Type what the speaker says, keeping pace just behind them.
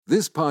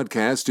This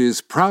podcast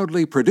is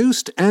proudly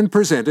produced and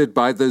presented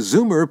by the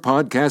Zoomer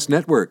Podcast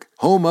Network,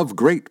 home of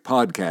great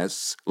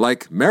podcasts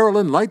like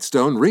Marilyn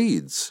Lightstone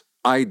Reads,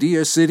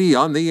 Idea City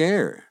on the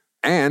Air,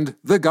 and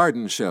The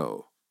Garden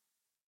Show.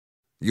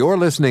 You're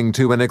listening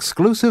to an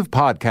exclusive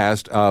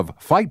podcast of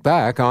Fight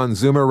Back on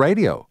Zoomer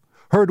Radio,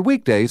 heard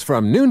weekdays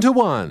from noon to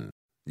 1.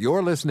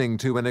 You're listening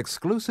to an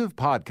exclusive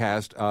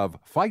podcast of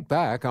Fight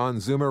Back on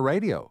Zoomer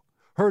Radio,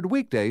 heard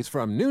weekdays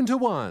from noon to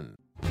 1.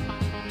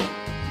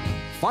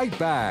 Fight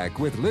Back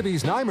with Libby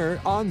Znaimer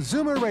on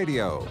Zoomer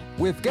Radio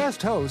with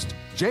guest host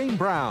Jane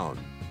Brown.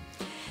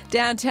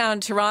 Downtown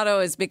Toronto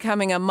is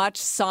becoming a much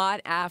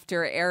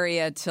sought-after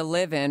area to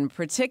live in,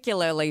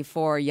 particularly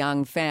for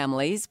young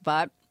families,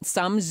 but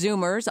some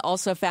Zoomers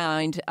also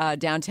find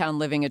downtown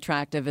living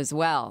attractive as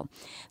well.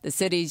 The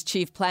city's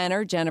chief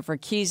planner, Jennifer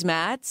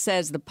Keesmaat,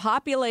 says the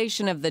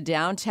population of the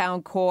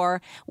downtown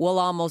core will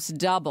almost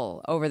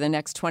double over the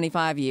next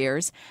 25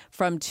 years,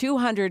 from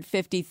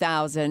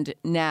 250,000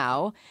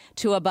 now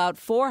to about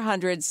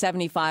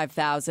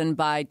 475,000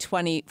 by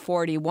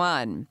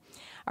 2041.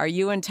 Are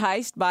you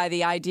enticed by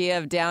the idea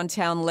of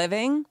downtown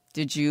living?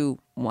 Did you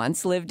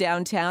once live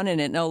downtown and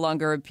it no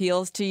longer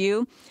appeals to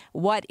you?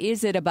 What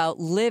is it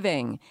about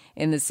living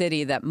in the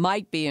city that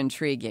might be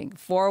intriguing?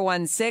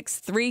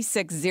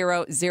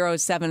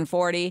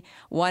 416-360-0740,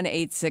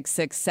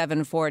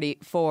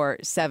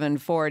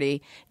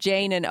 1-866-740-4740.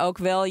 Jane in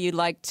Oakville, you'd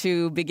like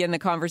to begin the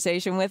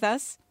conversation with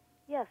us?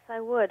 Yes,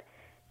 I would.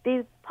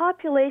 The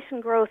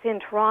population growth in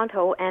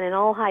Toronto and in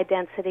all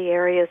high-density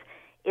areas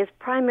is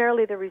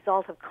primarily the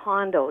result of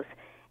condos.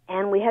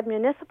 And we have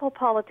municipal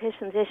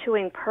politicians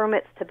issuing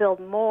permits to build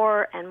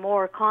more and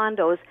more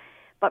condos,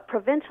 but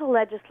provincial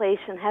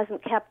legislation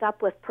hasn't kept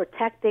up with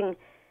protecting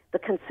the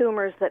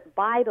consumers that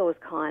buy those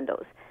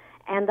condos.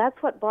 And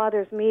that's what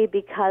bothers me,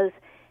 because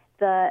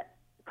the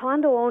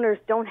condo owners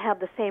don't have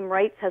the same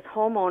rights as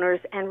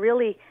homeowners, and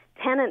really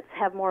tenants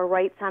have more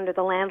rights under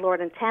the Landlord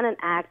and Tenant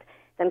Act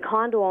than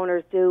condo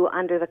owners do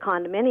under the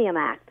Condominium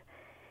Act.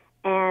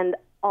 And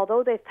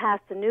although they've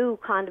passed a new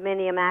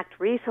Condominium Act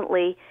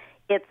recently,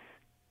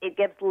 it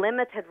gives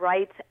limited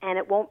rights, and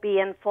it won't be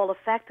in full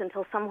effect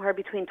until somewhere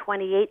between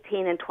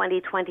 2018 and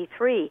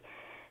 2023.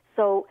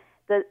 So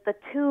the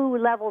two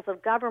levels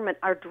of government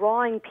are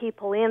drawing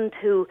people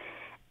into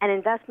an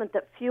investment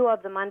that few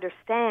of them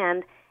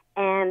understand,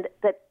 and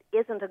that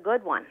isn't a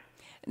good one.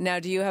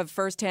 Now, do you have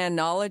firsthand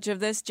knowledge of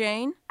this,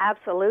 Jane?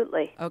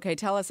 Absolutely. Okay,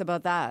 tell us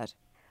about that.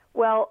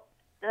 Well,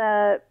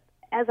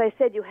 as I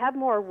said, you have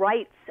more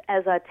rights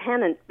as a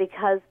tenant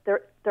because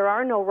there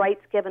are no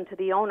rights given to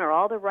the owner.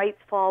 All the rights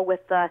fall with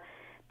the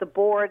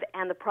board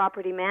and the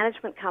property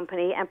management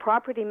company, and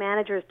property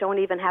managers don't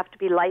even have to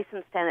be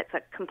licensed, and it's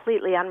a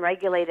completely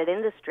unregulated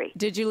industry.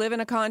 Did you live in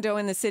a condo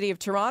in the city of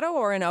Toronto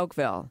or in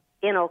Oakville?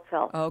 In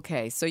Oakville.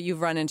 Okay, so you've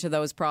run into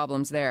those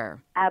problems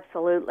there.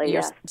 Absolutely,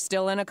 You're yes.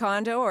 still in a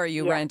condo, or are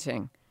you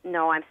renting?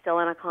 No, I'm still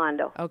in a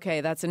condo. Okay,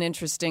 that's an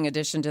interesting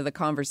addition to the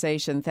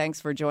conversation. Thanks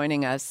for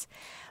joining us.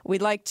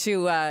 We'd like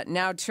to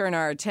now turn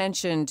our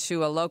attention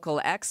to a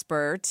local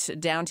expert,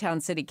 Downtown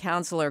City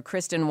Councillor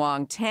Kristen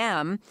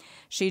Wong-Tam.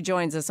 She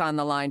joins us on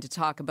the line to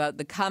talk about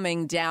the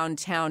coming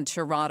downtown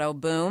Toronto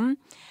boom.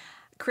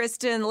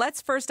 Kristen,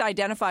 let's first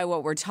identify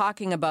what we're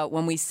talking about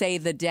when we say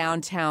the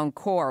downtown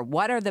core.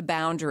 What are the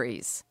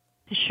boundaries?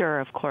 Sure,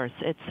 of course.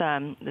 It's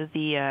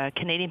the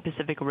Canadian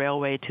Pacific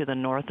Railway to the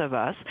north of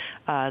us.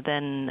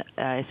 Then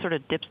it sort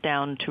of dips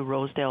down to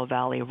Rosedale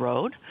Valley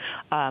Road.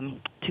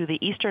 To the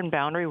eastern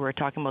boundary, we're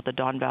talking about the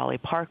Don Valley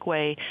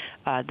Parkway.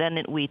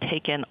 Then we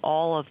take in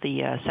all of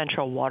the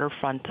central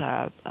waterfront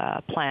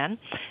plan.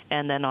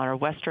 And then on our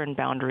western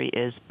boundary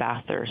is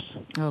Bathurst.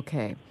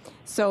 Okay.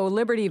 So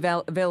Liberty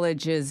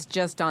Village is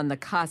just on the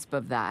cusp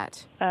of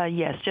that.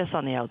 Yes, just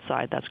on the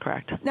outside. That's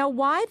correct. Now,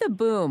 why the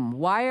boom?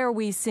 Why are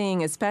we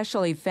seeing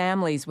especially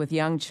families with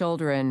young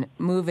children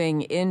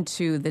moving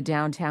into the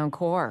downtown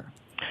core?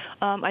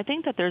 I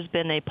think that there's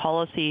been a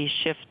policy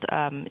shift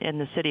in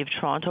the city of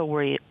Toronto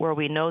where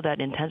we know that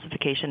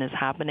intensification is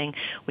happening.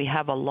 We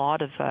have a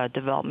lot of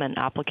development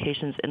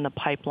applications in the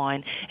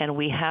pipeline, and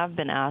we have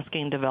been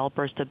asking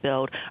developers to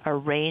build a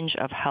range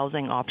of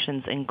housing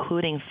options,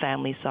 including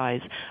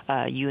family-size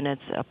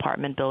units,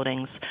 apartment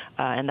buildings,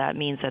 and that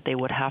means that they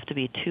would have to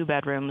be 2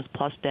 bedrooms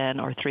plus den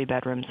or 3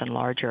 bedrooms and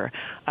larger.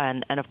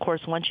 And of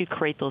course, once you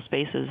create those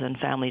spaces, then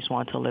families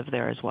want to live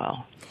there as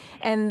well.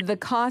 And the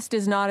cost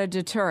is not a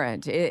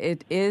deterrent. It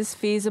is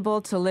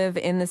feasible to live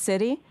in the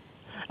city?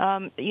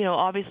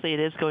 Obviously it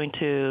is going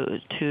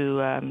to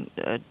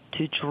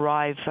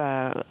drive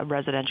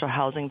residential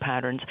housing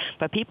patterns,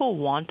 but people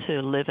want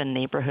to live in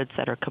neighborhoods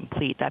that are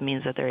complete. That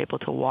means that they're able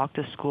to walk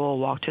to school,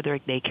 walk to their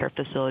daycare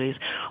facilities,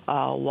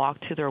 walk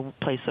to their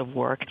place of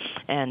work,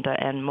 and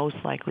most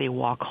likely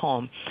walk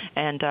home.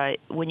 And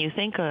when you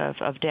think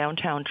of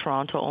downtown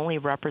Toronto only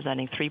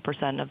representing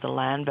 3% of the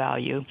land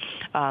value,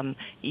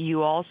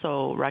 you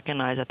also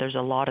recognize that there's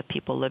a lot of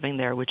people living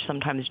there, which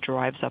sometimes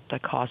drives up the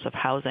cost of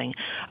housing.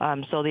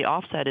 So the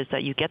offset is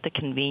that you get the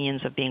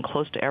convenience of being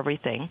close to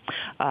everything.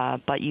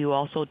 but you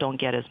also don't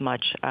get as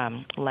much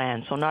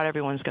land. So not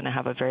everyone's going to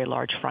have a very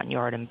large front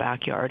yard and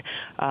backyard,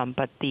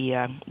 but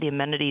the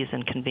amenities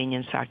and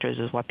convenience factors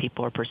is what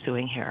people are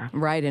pursuing here.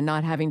 Right, and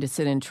not having to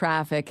sit in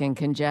traffic and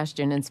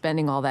congestion and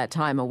spending all that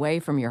time away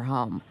from your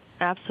home.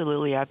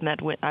 Absolutely, I've met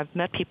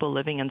people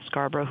living in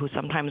Scarborough who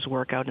sometimes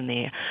work out in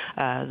the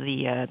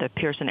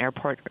Pearson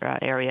Airport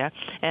area,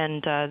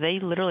 and they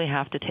literally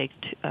have to take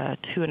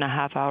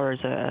 2.5 hours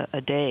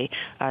a day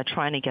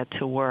trying to get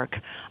to work,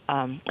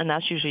 and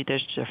that's usually their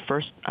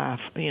first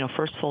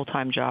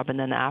full-time job, and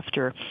then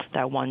after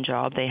that one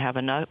job, they have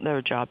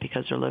another job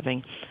because they're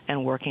living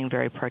and working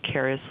very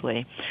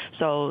precariously.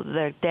 So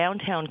the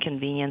downtown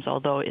convenience,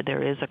 although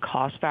there is a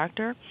cost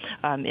factor,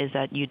 is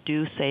that you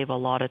do save a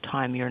lot of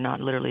time. You're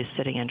not literally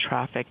sitting in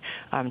traffic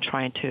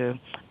trying to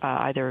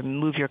either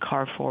move your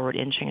car forward,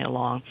 inching it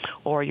along,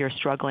 or you're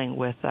struggling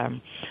with a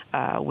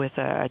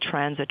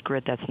transit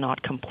grid that's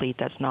not complete,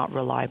 that's not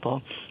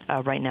reliable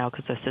right now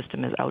because the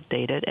system is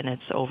outdated and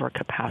it's over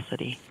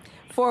capacity.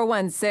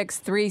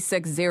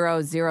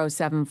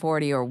 416-360-0740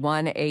 or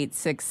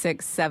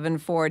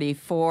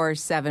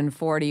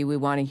 1-866-740-4740. We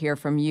want to hear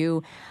from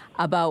you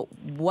about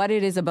what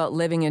it is about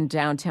living in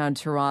downtown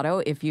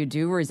Toronto, if you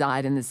do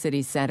reside in the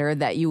city center,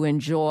 that you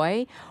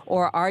enjoy,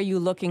 or are you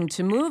looking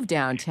to move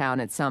downtown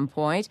at some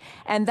point?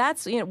 And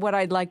that's what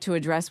I'd like to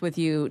address with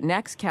you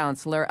next,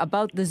 Councillor,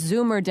 about the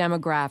Zoomer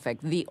demographic,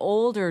 the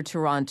older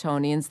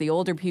Torontonians, the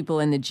older people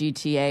in the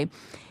GTA.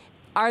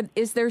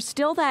 Is there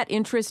still that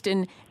interest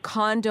in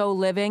condo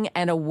living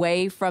and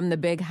away from the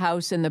big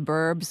house in the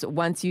burbs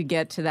once you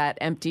get to that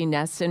empty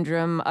nest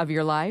syndrome of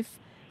your life?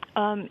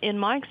 In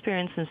my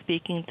experience in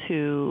speaking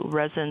to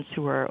residents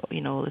who are,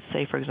 let's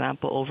say, for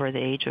example, over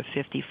the age of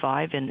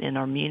 55 in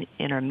our meetings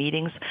in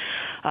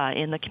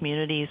the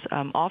communities,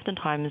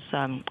 oftentimes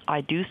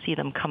I do see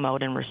them come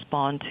out and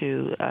respond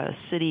to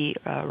city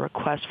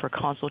requests for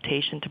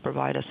consultation to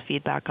provide us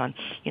feedback on,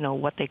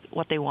 what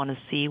they want to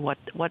see, what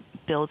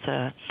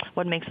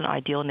makes an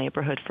ideal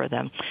neighborhood for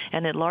them,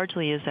 and it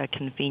largely is that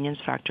convenience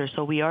factor.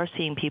 So we are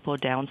seeing people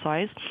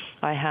downsize.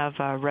 I have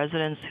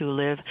residents who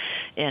live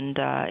in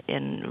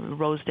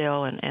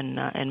Rosedale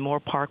and Moore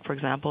Park, for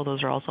example.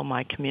 Those are also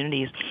my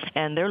communities,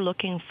 and they're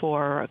looking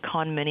for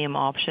condominium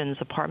options,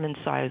 apartment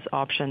size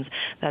options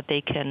that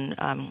they can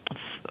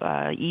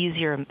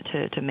easier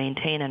to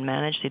maintain and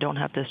manage. They don't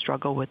have to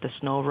struggle with the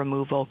snow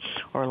removal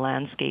or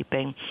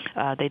landscaping.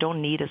 They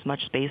don't need as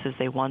much space as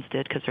they once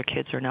did because their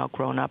kids are now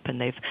grown up and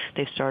they've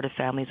started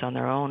families on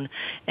their own,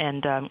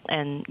 and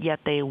yet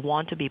they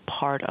want to be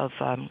part of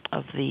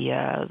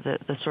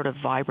the sort of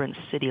vibrant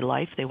city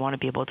life. They want to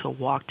be able to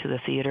walk to the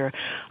theater,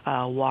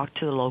 walk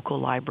to the local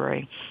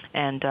library,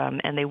 and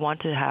they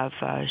want to have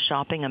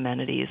shopping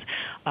amenities.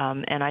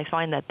 And I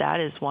find that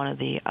is one of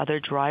the other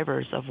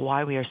drivers of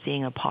why we are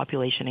seeing a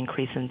population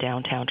increase in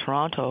downtown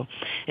Toronto,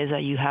 is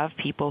that you have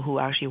people who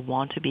actually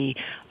want to be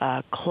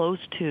close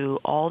to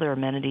all their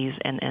amenities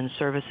and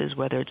services,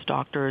 whether it's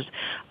doctors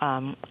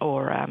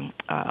or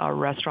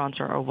restaurants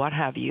or what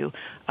have you,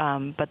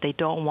 but they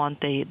don't want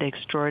the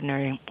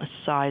extraordinary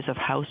size of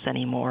house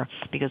anymore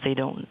because they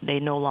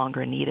no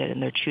longer need it,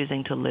 and they're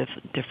choosing to live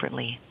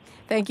differently.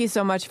 Thank you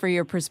so much for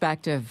your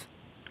perspective.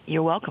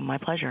 You're welcome. My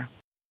pleasure.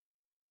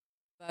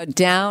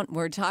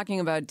 We're talking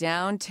about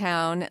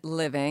downtown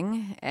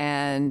living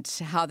and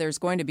how there's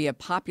going to be a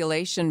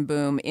population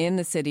boom in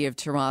the city of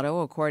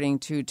Toronto, according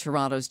to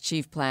Toronto's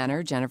chief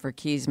planner, Jennifer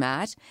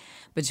Keesmaat,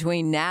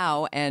 between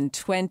now and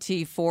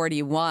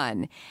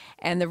 2041.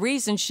 And the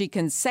reason she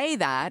can say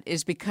that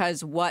is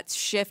because what's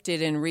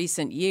shifted in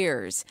recent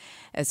years,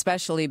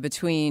 especially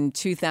between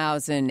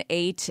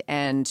 2008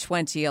 and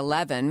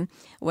 2011,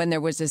 when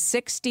there was a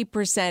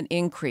 60%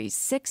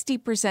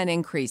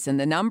 increase in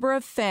the number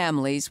of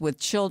families with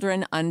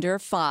children under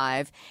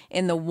 5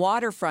 in the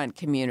waterfront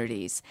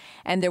communities.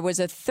 And there was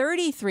a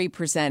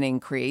 33%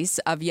 increase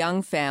of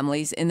young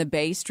families in the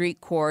Bay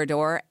Street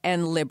corridor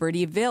and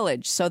Liberty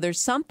Village. So there's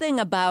something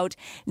about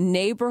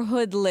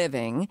neighborhood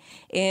living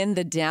in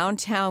the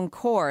downtown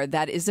core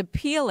that is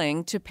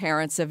appealing to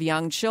parents of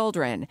young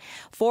children.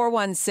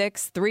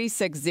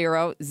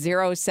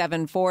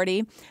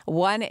 416-360-0740,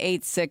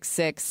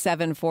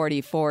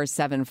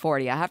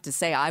 1-866-740-4740. I have to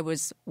say, I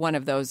was one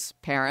of those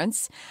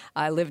parents.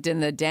 I lived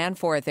in the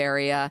Danforth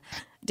area,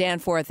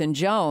 Danforth and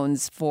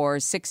Jones, for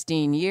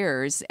 16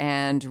 years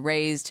and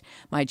raised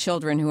my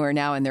children, who are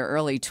now in their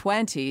early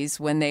 20s,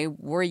 when they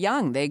were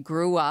young. They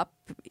grew up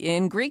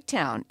in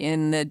Greektown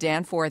in the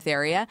Danforth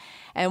area.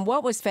 And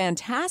what was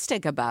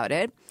fantastic about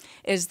it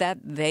is that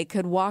they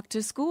could walk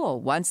to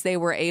school. Once they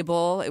were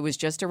able, it was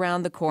just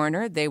around the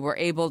corner, they were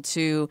able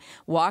to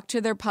walk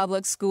to their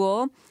public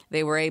school.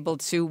 They were able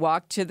to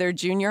walk to their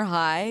junior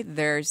high,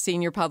 their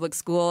senior public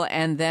school,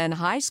 and then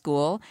high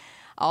school,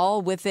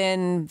 all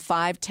within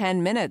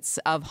 5-10 minutes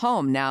of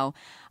home. Now,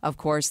 of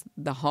course,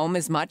 the home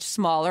is much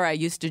smaller. I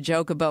used to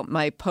joke about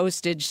my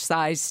postage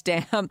stamp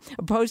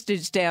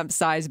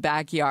size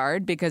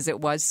backyard because it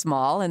was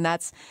small, and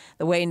that's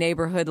the way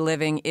neighborhood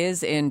living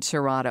is in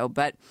Toronto.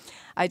 But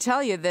I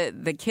tell you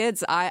that the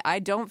kids, I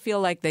don't feel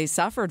like they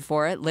suffered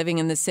for it living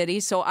in the city.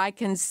 So I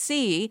can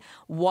see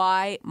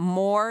why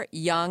more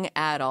young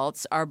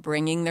adults are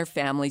bringing their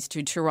families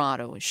to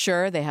Toronto.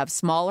 Sure, they have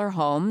smaller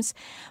homes,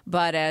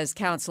 but as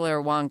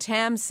Councillor Wong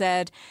Tam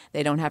said,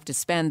 they don't have to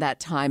spend that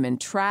time in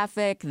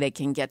traffic. They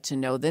can get to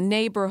know the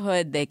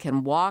neighborhood. They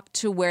can walk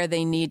to where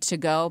they need to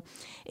go.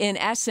 In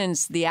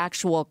essence, the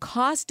actual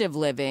cost of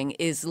living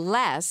is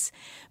less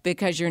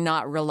because you're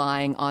not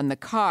relying on the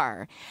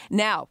car.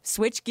 Now,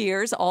 switch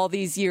gears all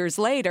these years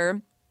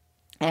later,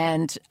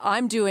 and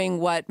I'm doing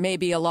what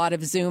maybe a lot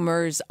of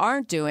Zoomers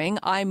aren't doing.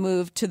 I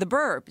moved to the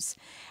burbs.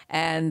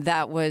 And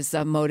that was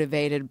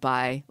motivated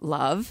by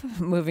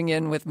love, moving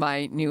in with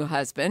my new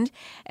husband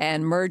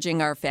and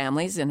merging our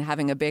families and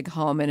having a big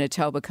home in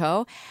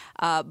Etobicoke.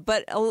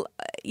 But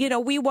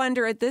we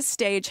wonder at this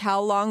stage, how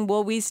long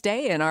will we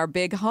stay in our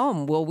big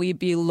home? Will we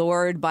be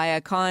lured by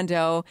a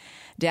condo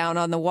down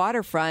on the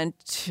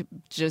waterfront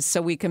just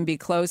so we can be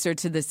closer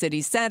to the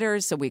city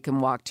center, so we can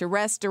walk to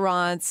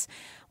restaurants?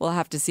 We'll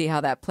have to see how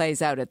that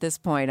plays out. At this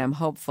point, I'm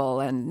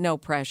hopeful, and no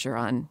pressure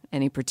on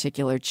any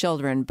particular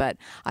children, but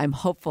I'm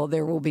hopeful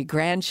there will be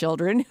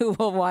grandchildren who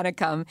will want to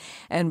come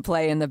and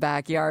play in the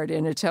backyard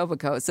in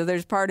Etobicoke. So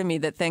there's part of me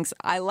that thinks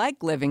I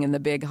like living in the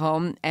big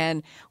home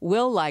and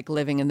will like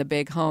living in the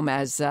big home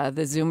as the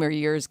Zoomer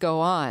years go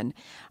on.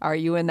 Are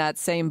you in that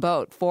same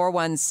boat?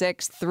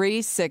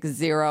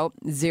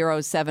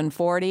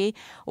 416-360-0740,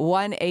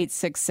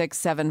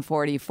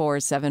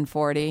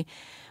 1-866-740-4740.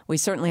 We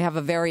certainly have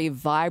a very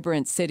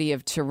vibrant city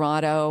of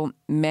Toronto.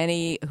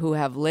 Many who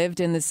have lived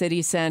in the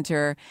city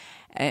centre,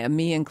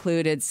 me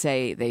included,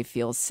 say they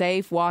feel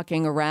safe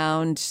walking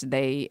around.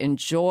 They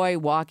enjoy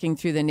walking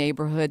through the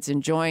neighborhoods,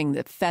 enjoying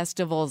the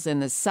festivals in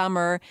the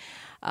summer.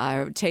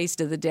 Taste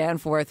of the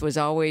Danforth was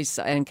always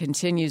and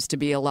continues to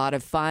be a lot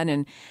of fun.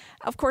 And,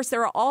 of course,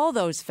 there are all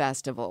those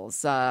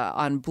festivals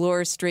on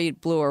Bloor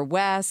Street, Bloor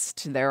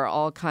West. There are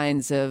all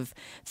kinds of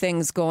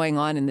things going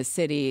on in the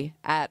city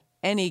at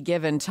any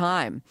given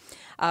time.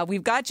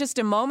 We've got just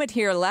a moment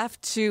here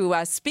left to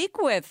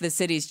speak with the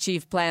city's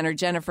chief planner,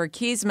 Jennifer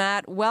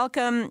Keesmaat.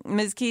 Welcome,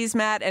 Ms.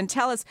 Keesmaat, and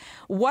tell us,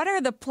 what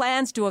are the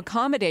plans to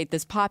accommodate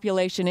this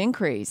population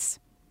increase?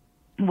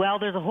 Well,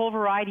 there's a whole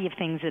variety of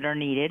things that are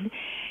needed,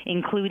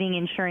 including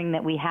ensuring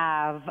that we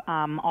have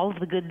all of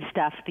the good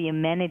stuff, the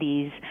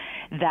amenities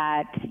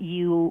that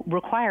you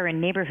require in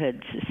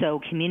neighborhoods. So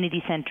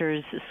community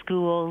centers,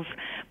 schools,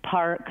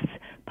 parks,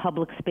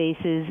 public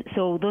spaces.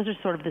 So those are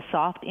sort of the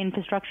soft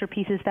infrastructure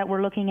pieces that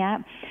we're looking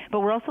at.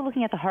 But we're also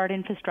looking at the hard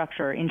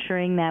infrastructure,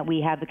 ensuring that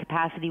we have the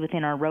capacity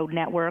within our road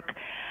network.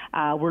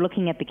 We're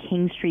looking at the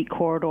King Street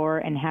corridor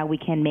and how we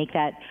can make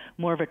that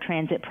more of a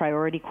transit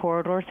priority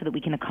corridor so that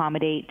we can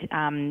accommodate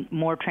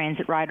more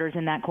transit riders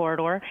in that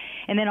corridor.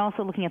 And then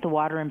also looking at the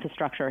water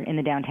infrastructure in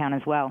the downtown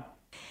as well.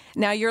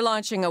 Now, you're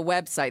launching a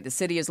website. The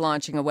city is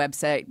launching a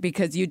website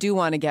because you do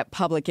want to get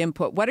public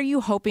input. What are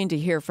you hoping to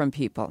hear from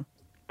people?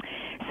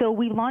 So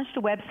we launched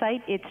a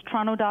website. It's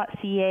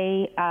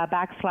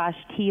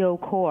toronto.ca/TO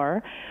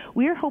Core.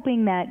 We're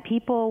hoping that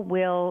people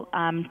will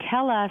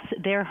tell us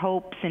their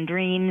hopes and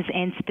dreams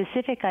and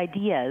specific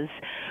ideas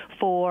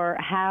for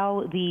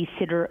how the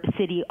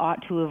city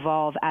ought to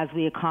evolve as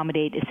we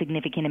accommodate a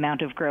significant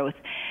amount of growth.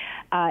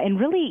 And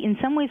really, in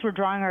some ways, we're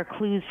drawing our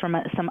clues from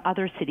some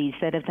other cities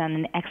that have done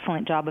an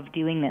excellent job of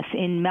doing this.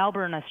 In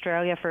Melbourne,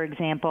 Australia, for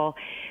example,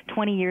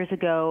 20 years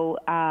ago,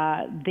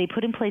 they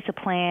put in place a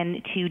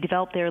plan to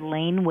develop their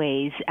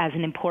laneways as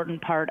an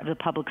important part of the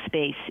public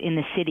space in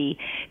the city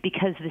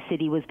because the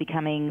city was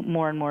becoming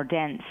more and more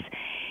dense.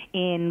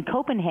 In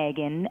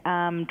Copenhagen,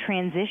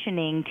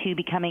 transitioning to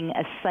becoming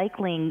a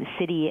cycling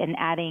city and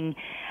adding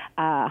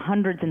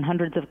hundreds and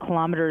hundreds of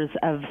kilometers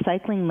of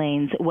cycling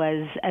lanes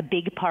was a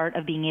big part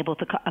of being able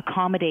to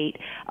accommodate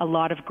a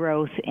lot of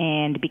growth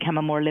and become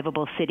a more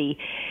livable city.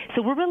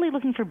 So we're really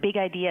looking for big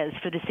ideas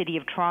for the city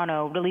of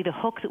Toronto, really the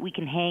hook that we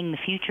can hang the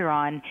future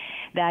on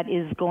that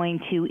is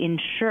going to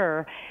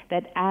ensure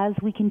that as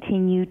we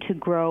continue to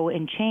grow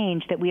and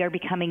change, that we are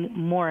becoming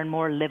more and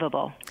more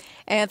livable.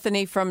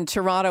 Anthony from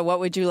Toronto, what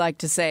would you like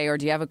to say, or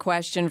do you have a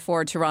question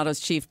for Toronto's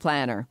chief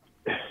planner?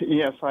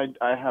 Yes,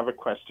 I have a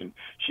question.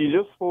 She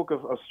just spoke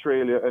of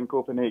Australia and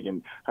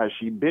Copenhagen. Has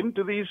she been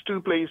to these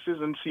two places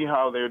and see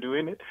how they're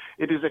doing it?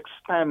 It is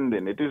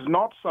expanding. It is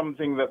not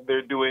something that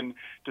they're doing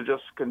to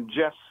just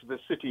congest the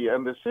city,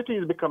 and the city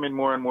is becoming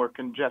more and more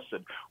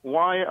congested.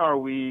 Why are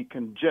we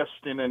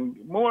congesting and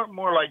more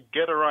like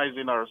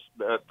ghettoizing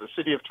the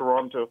city of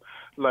Toronto,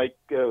 like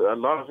a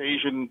lot of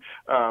Asian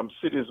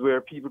cities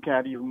where people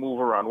can't even move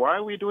around? Why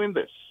are we doing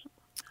this?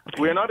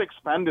 We're not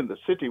expanding the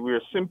city.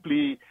 We're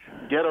simply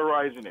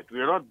ghettoizing it.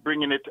 We're not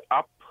bringing it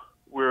up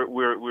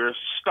we're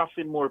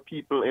stuffing more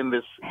people in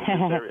this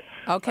area.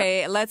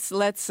 Okay, let's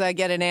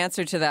get an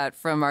answer to that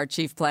from our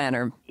chief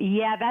planner.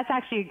 Yeah, that's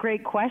actually a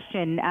great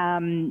question.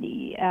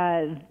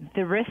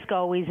 The risk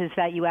always is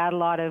that you add a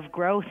lot of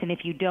growth, and if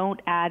you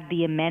don't add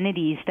the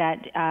amenities that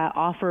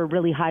offer a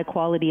really high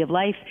quality of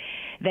life,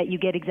 that you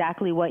get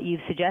exactly what you've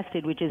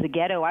suggested, which is a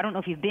ghetto. I don't know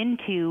if you've been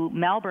to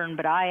Melbourne,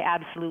 but I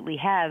absolutely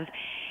have.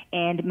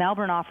 And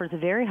Melbourne offers a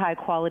very high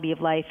quality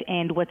of life.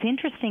 And what's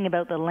interesting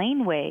about the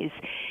laneways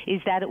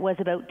is that it was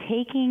about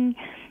taking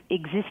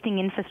existing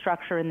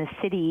infrastructure in the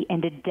city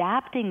and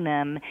adapting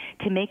them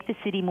to make the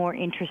city more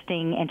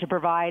interesting and to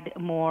provide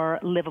more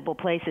livable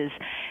places.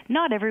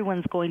 Not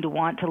everyone's going to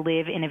want to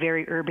live in a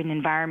very urban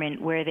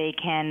environment where they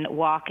can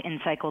walk and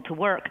cycle to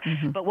work.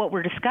 Mm-hmm. But what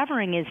we're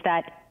discovering is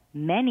that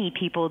many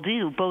people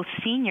do, both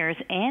seniors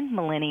and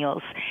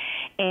millennials.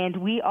 And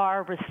we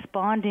are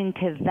responding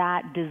to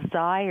that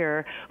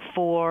desire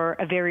for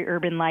a very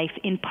urban life,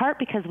 in part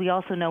because we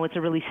also know it's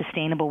a really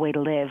sustainable way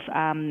to live.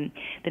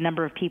 The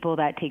number of people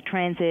that take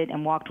transit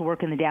and walk to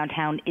work in the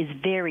downtown is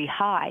very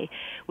high,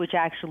 which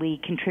actually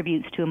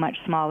contributes to a much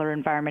smaller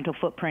environmental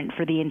footprint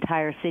for the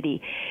entire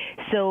city.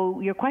 So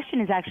your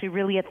question is actually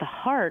really at the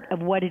heart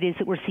of what it is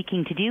that we're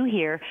seeking to do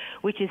here,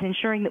 which is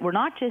ensuring that we're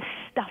not just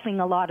stuffing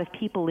a lot of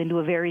people into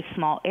a very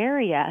small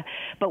area,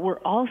 but we're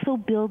also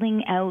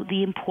building out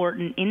the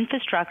important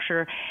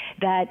infrastructure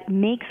that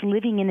makes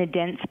living in a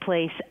dense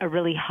place a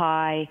really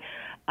high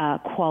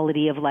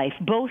quality of life,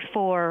 both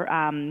for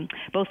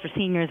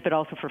seniors, but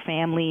also for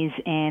families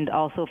and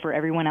also for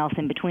everyone else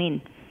in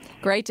between.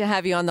 Great to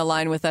have you on the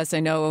line with us. I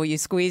know you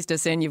squeezed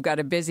us in. You've got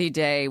a busy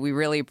day. We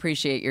really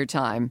appreciate your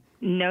time.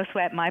 No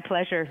sweat. My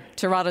pleasure.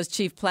 Toronto's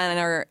Chief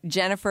Planner,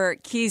 Jennifer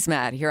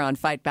Keesmaat, here on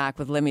Fight Back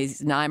with Limmy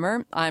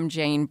Znaimer. I'm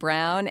Jane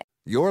Brown.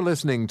 You're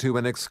listening to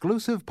an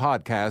exclusive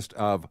podcast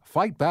of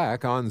Fight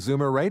Back on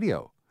Zoomer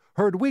Radio.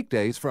 Heard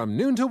weekdays from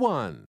noon to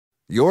 1.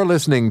 You're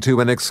listening to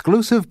an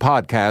exclusive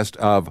podcast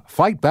of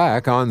Fight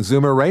Back on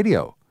Zoomer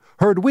Radio.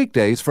 Heard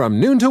weekdays from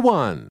noon to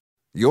 1.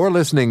 You're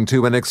listening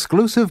to an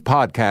exclusive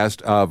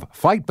podcast of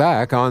Fight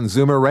Back on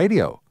Zoomer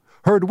Radio.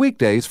 Heard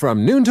weekdays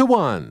from noon to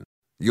 1.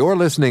 You're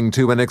listening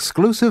to an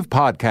exclusive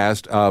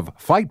podcast of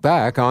Fight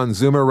Back on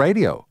Zoomer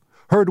Radio.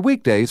 Heard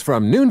weekdays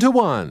from noon to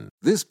 1.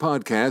 This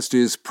podcast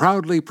is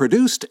proudly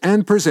produced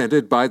and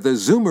presented by the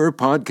Zoomer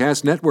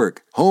Podcast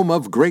Network, home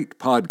of great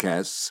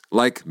podcasts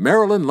like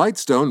Marilyn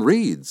Lightstone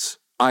Reads,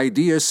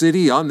 Idea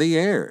City on the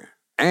Air,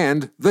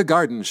 and The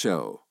Garden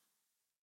Show.